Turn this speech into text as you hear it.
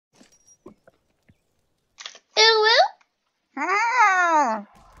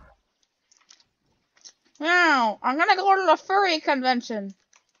I'm gonna go to the furry convention.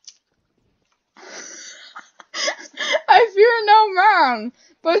 I fear no man,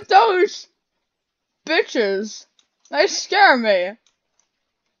 but those bitches, they scare me.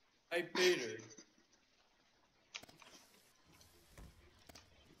 Hey, Peter.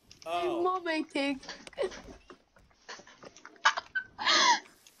 Oh. Mom, I think.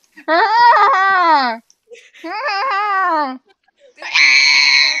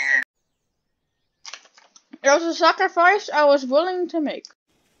 It was a sacrifice I was willing to make.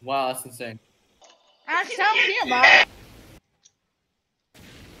 Wow, that's insane. That's so cute, Bob.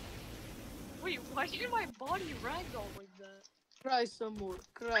 Wait, why did my body ragdoll like that? Cry some more.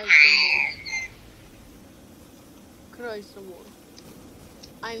 Cry some more. Cry some more.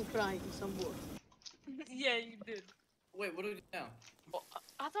 I'm crying some more. Yeah, you did. Wait, what do we do now? Oh,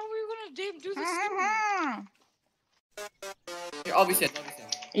 I thought we were gonna do this. Here, I'll be sent.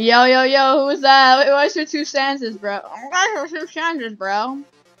 Yo, yo, yo, who was that? Wait, what's your 2 stanzas, bro? What's your 2 stanzas, bro?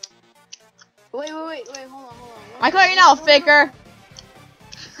 Wait, hold on. I call you now, faker.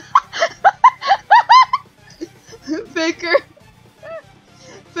 Faker.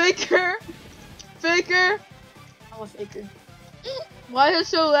 Faker. Faker. I'm a faker. Why is it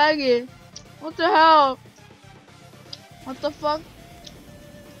so laggy? What the hell? What the fuck?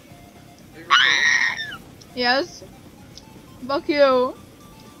 Yes. Fuck you.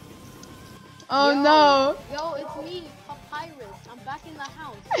 Oh Yo. no. Yo, it's me, Papyrus. I'm back in the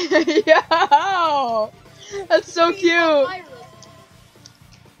house. Yo. That's so cute.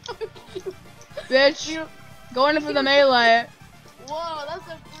 Bitch. Going in for the melee. Whoa, that's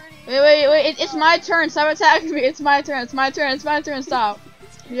a pretty. Wait. It's my turn. Stop attacking me. It's my turn. Stop.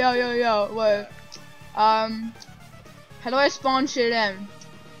 Yo. What? How do I spawn shit in?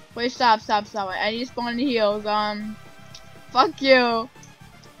 Wait, stop. I need to spawn the heals. Fuck you.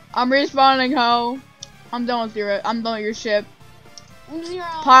 I'm respawning, ho. I'm done with your ship.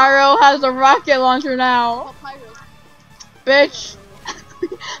 Pyro has a rocket launcher now. Bitch.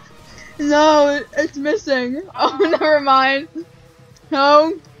 No, it's missing. Oh, never mind.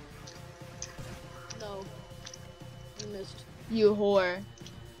 No. No. You missed. You whore.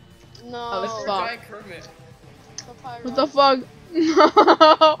 No. Oh, fuck. Papyrus. What the fuck?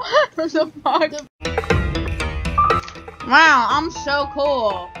 No. What the fuck? Wow, I'm so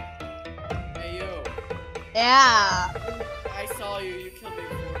cool. Hey, yo. Yeah. I saw you. You killed me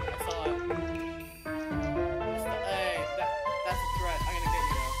before. I saw it. Hey, that's a threat. I'm gonna get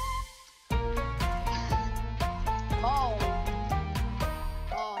you now. Oh.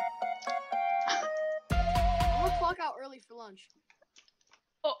 I'm gonna clock out early for lunch.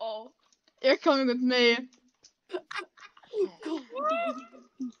 Uh-oh. You're coming with me.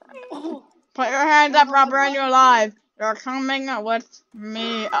 Put your hands up, Robert, and you're alive. You're coming with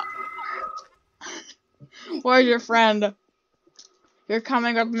me. Where's your friend? You're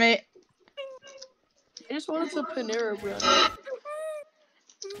coming with me. I just wanted some Panera bread.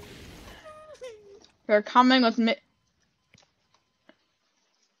 You're coming with me.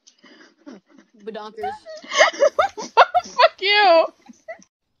 Badonkers. Fuck you.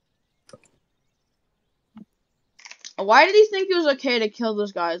 Why did he think it was okay to kill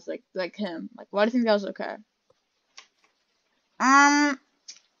those guys like him? Like, why do you think that was okay? That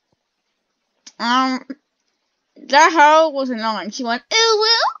hoe was annoying. She went, ew,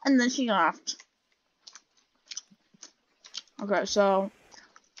 will, and then she left. Okay, so.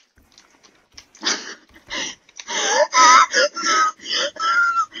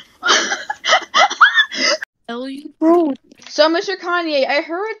 Bro. So, Mr. Kanye, I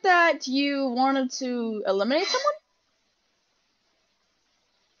heard that you wanted to eliminate someone?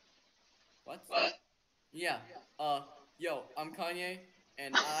 What? Yeah. Yo, I'm Kanye,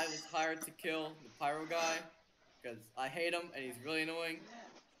 and I was hired to kill the Pyro guy because I hate him and he's really annoying.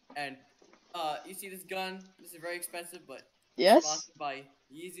 And you see this gun? This is very expensive, but Yes. sponsored by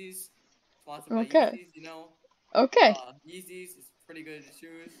Yeezys. Sponsored by Okay. Yeezys, you know. Okay. Yeezys is pretty good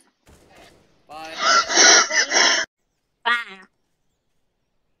shoes. Bye.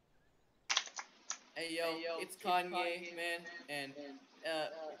 Hey yo, it's Kanye, man, and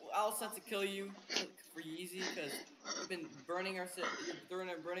I was sent to kill you for Yeezy because you've been burning our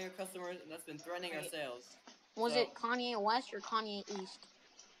customers, and that's been threatening our sales. Was it Kanye West or Kanye East?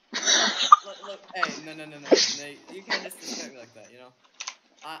 Look, hey, no, you can't disrespect me like that, you know.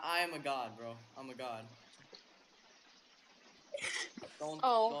 I am a god, bro. I'm a god.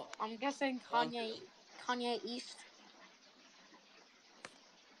 I'm guessing Kanye East.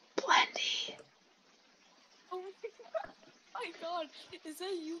 Plenty. Oh my god, is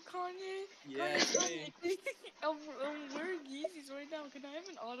that you, Kanye? Yeah, it's me. I'm wearing Yeezys right now. Can I have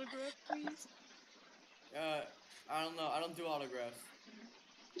an autograph, please? I don't know. I don't do autographs.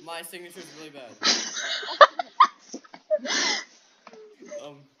 My signature's really bad.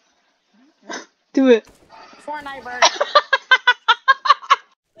 Do it. Fortnite bird.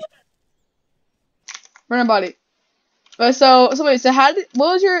 Run a body. So wait. So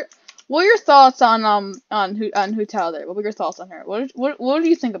what were your thoughts on who tell there? What were your thoughts on her? What do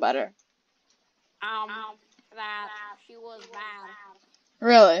you think about her? That she was bad.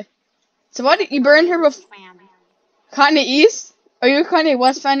 Really? So why did you burn her before? Kanye East? Are you a Kanye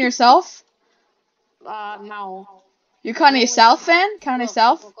West fan yourself? No. You Kanye South fan? Kanye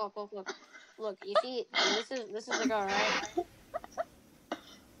South? Look, you see, this is the girl, right?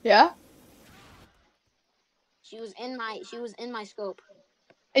 Yeah. She was in my scope.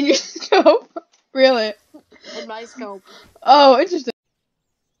 In your scope? Really? In my scope. Oh, interesting.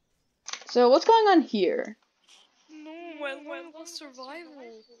 So what's going on here? No, I learned about survival.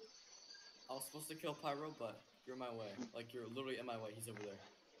 I was supposed to kill Pyro, but you're in my way. Like, you're literally in my way. He's over there.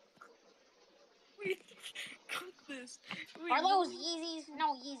 Wait, cut this. Wait, Are those Yeezys?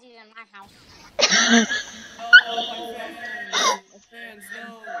 No Yeezys in my house. No, my fans! My fans,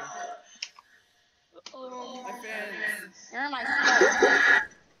 no! My fans! You're in my scope.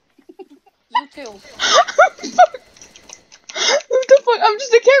 You too. What the fuck? I'm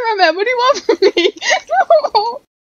just a cameraman. What do you want from me? No.